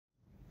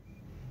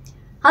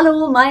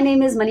Hello, my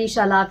name is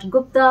Manisha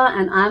Gupta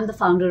and I am the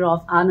founder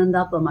of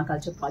Aanandaa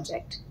Permaculture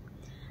project.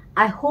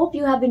 I hope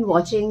you have been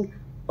watching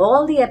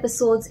all the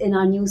episodes in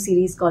our new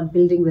series called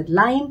Building with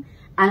Lime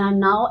and are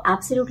now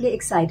absolutely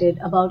excited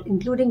about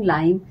including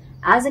lime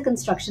as a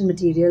construction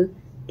material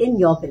in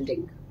your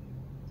building.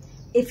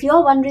 If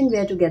you're wondering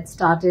where to get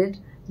started,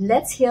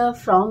 let's hear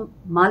from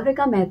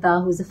Malvika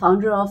Mehta, who's the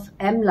founder of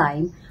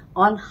MLIME,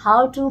 on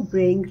how to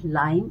bring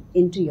lime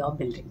into your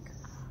building.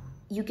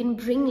 You can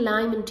bring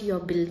lime into your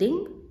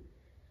building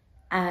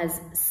as,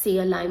 say,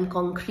 a lime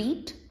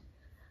concrete,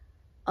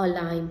 a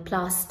lime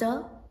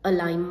plaster, a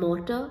lime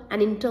mortar,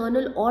 an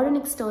internal or an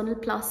external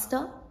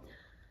plaster,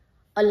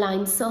 a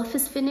lime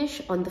surface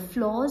finish on the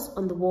floors,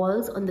 on the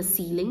walls, on the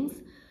ceilings.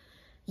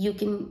 You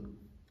can,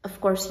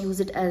 of course, use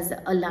it as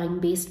a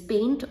lime-based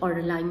paint or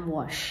a lime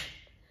wash.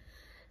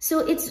 So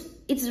it's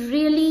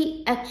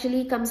really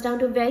actually comes down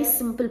to a very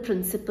simple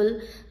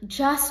principle.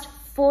 Just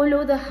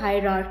follow the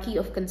hierarchy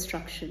of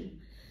construction.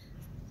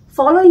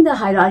 Following the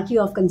hierarchy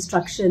of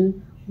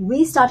construction,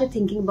 we started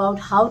thinking about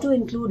how to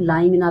include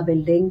lime in our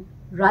building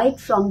right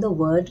from the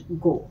word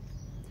go.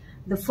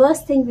 The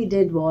first thing we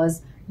did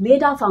was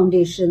made our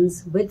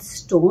foundations with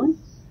stone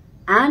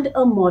and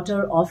a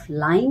mortar of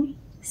lime,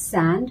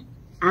 sand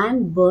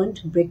and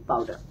burnt brick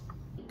powder.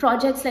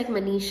 Projects like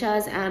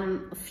Manisha's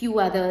and a few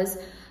others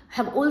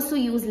have also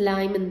used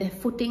lime in their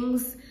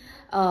footings,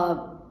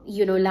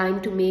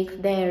 lime to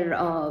make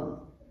their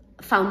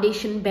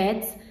foundation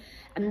beds,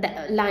 and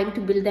lime to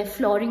build their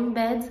flooring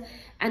beds.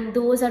 And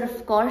those are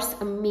of course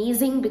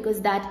amazing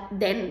because that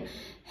then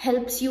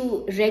helps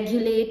you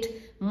regulate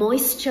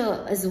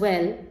moisture as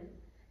well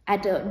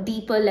at a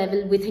deeper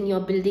level within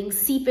your building.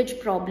 Seepage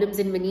problems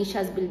in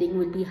Manisha's building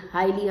will be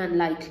highly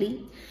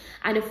unlikely.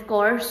 And of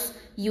course,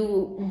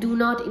 you do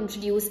not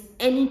introduce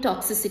any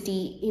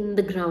toxicity in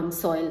the ground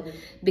soil,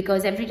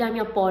 because every time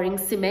you're pouring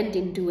cement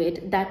into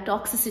it, that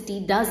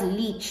toxicity does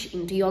leach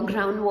into your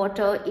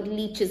groundwater, it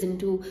leaches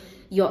into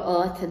your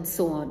earth and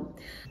so on.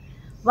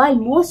 While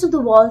most of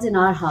the walls in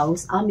our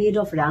house are made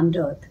of rammed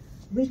earth,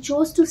 we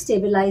chose to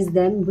stabilize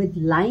them with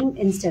lime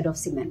instead of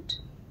cement.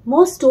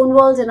 Most stone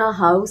walls in our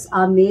house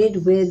are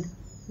made with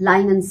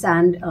lime and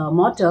sand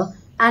mortar,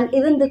 and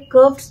even the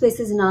curved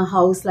spaces in our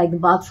house like the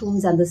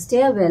bathrooms and the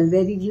stairwell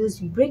where we've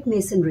used brick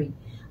masonry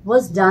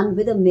was done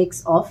with a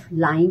mix of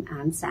lime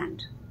and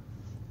sand.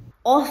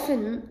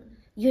 Often,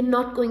 you're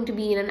not going to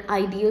be in an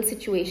ideal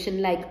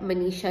situation like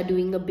Manisha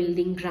doing a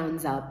building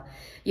grounds up.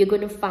 You're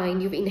going to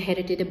find you've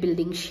inherited a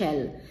building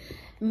shell.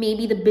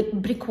 Maybe the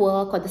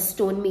brickwork or the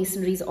stone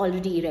masonry is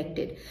already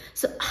erected.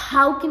 So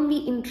how can we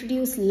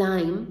introduce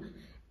lime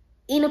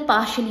in a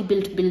partially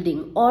built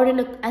building or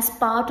as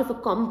part of a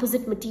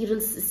composite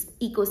materials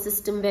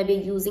ecosystem where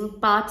we're using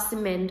part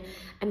cement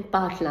and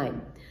part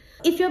lime?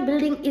 If your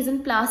building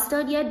isn't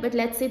plastered yet, but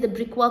let's say the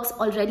brickwork's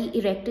already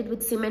erected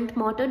with cement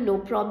mortar, no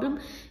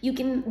problem. You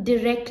can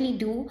directly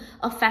do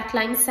a fat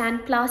lime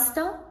sand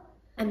plaster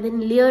and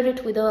then layer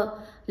it with a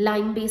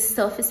lime-based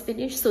surface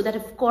finish so that,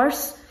 of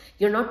course,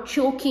 you're not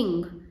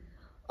choking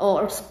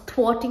or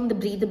thwarting the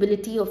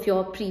breathability of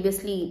your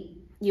previously,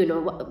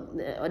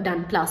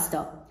 done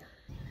plaster.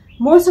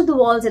 Most of the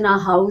walls in our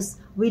house,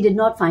 we did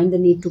not find the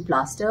need to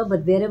plaster,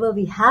 but wherever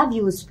we have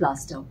used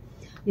plaster,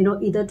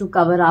 either to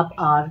cover up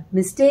our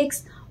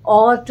mistakes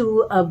or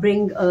to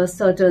bring a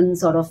certain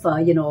sort of,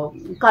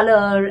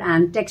 color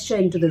and texture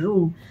into the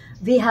room,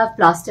 we have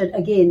plastered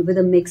again with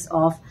a mix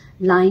of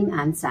lime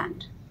and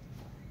sand.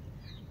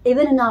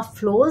 Even in our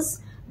floors,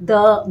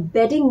 the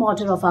bedding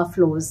mortar of our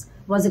floors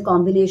was a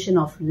combination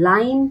of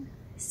lime,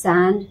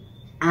 sand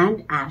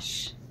and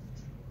ash.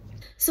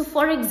 So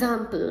for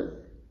example,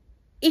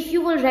 if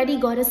you already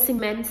got a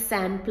cement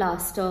sand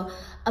plaster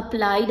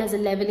applied as a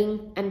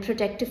leveling and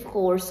protective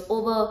course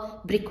over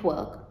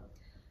brickwork,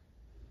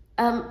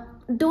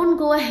 don't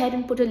go ahead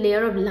and put a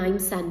layer of lime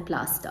sand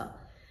plaster.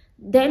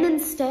 Then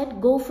instead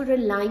go for a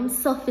lime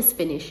surface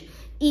finish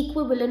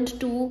equivalent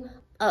to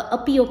a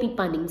POP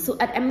punning. So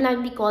at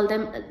MLIME we call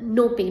them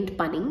no paint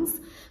punnings.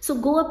 So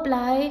go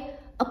apply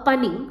a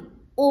punning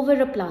over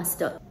a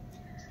plaster.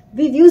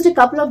 We've used a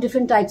couple of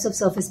different types of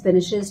surface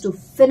finishes to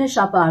finish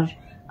up our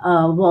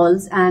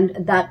walls,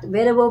 and that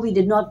wherever we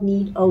did not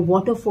need a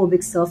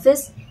waterphobic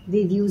surface,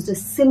 we've used a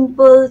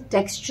simple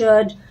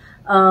textured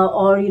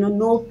or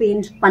no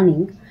paint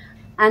punning.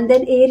 And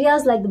then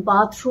areas like the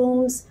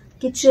bathrooms,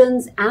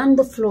 kitchens and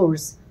the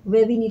floors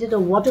where we needed a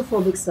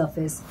waterphobic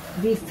surface,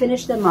 we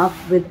finished them up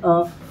with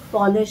a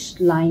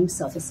polished lime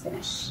surface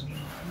finish.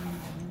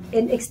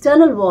 In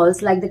external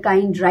walls like the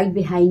kind right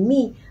behind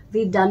me,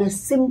 we've done a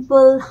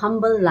simple,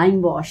 humble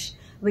lime wash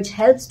which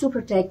helps to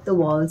protect the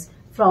walls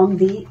from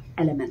the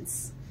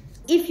elements.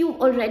 If you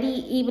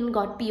already even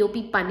got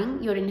POP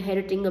punning, you're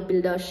inheriting a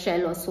builder's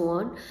shell or so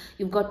on,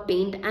 you've got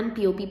paint and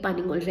POP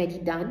punning already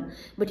done,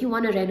 but you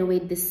want to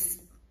renovate this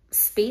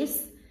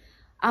space,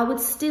 I would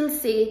still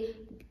say,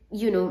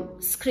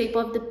 scrape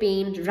off the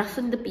paint,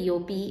 roughen the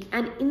POP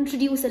and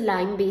introduce a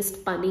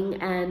lime-based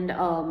punning and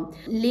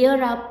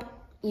layer up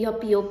your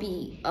POP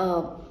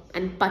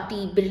and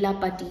putty, birla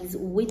putties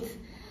with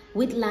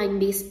with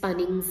lime-based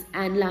punnings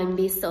and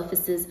lime-based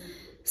surfaces,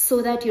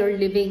 so that you're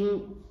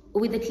living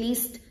with at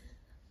least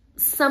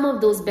some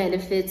of those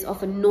benefits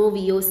of a no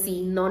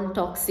VOC,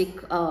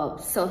 non-toxic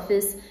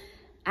surface,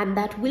 and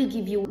that will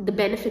give you the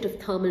benefit of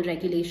thermal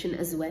regulation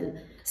as well.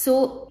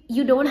 So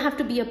you don't have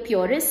to be a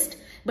purist,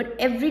 but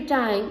every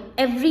time,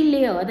 every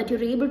layer that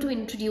you're able to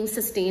introduce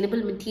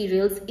sustainable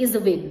materials is a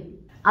win.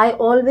 I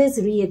always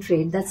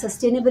reiterate that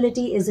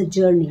sustainability is a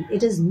journey.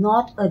 It is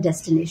not a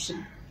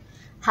destination.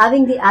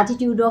 Having the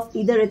attitude of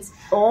either it's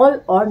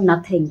all or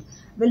nothing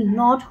will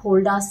not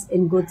hold us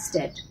in good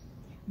stead.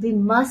 We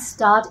must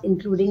start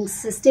including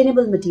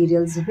sustainable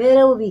materials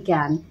wherever we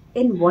can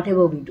in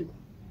whatever we do.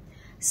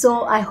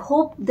 So I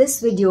hope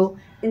this video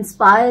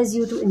inspires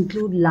you to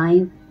include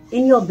lime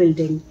in your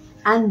building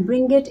and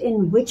bring it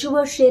in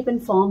whichever shape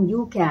and form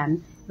you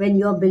can when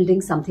you're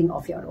building something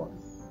of your own.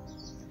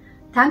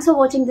 Thanks for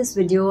watching this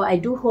video. I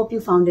do hope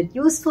you found it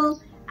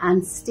useful,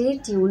 and stay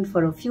tuned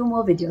for a few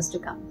more videos to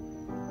come.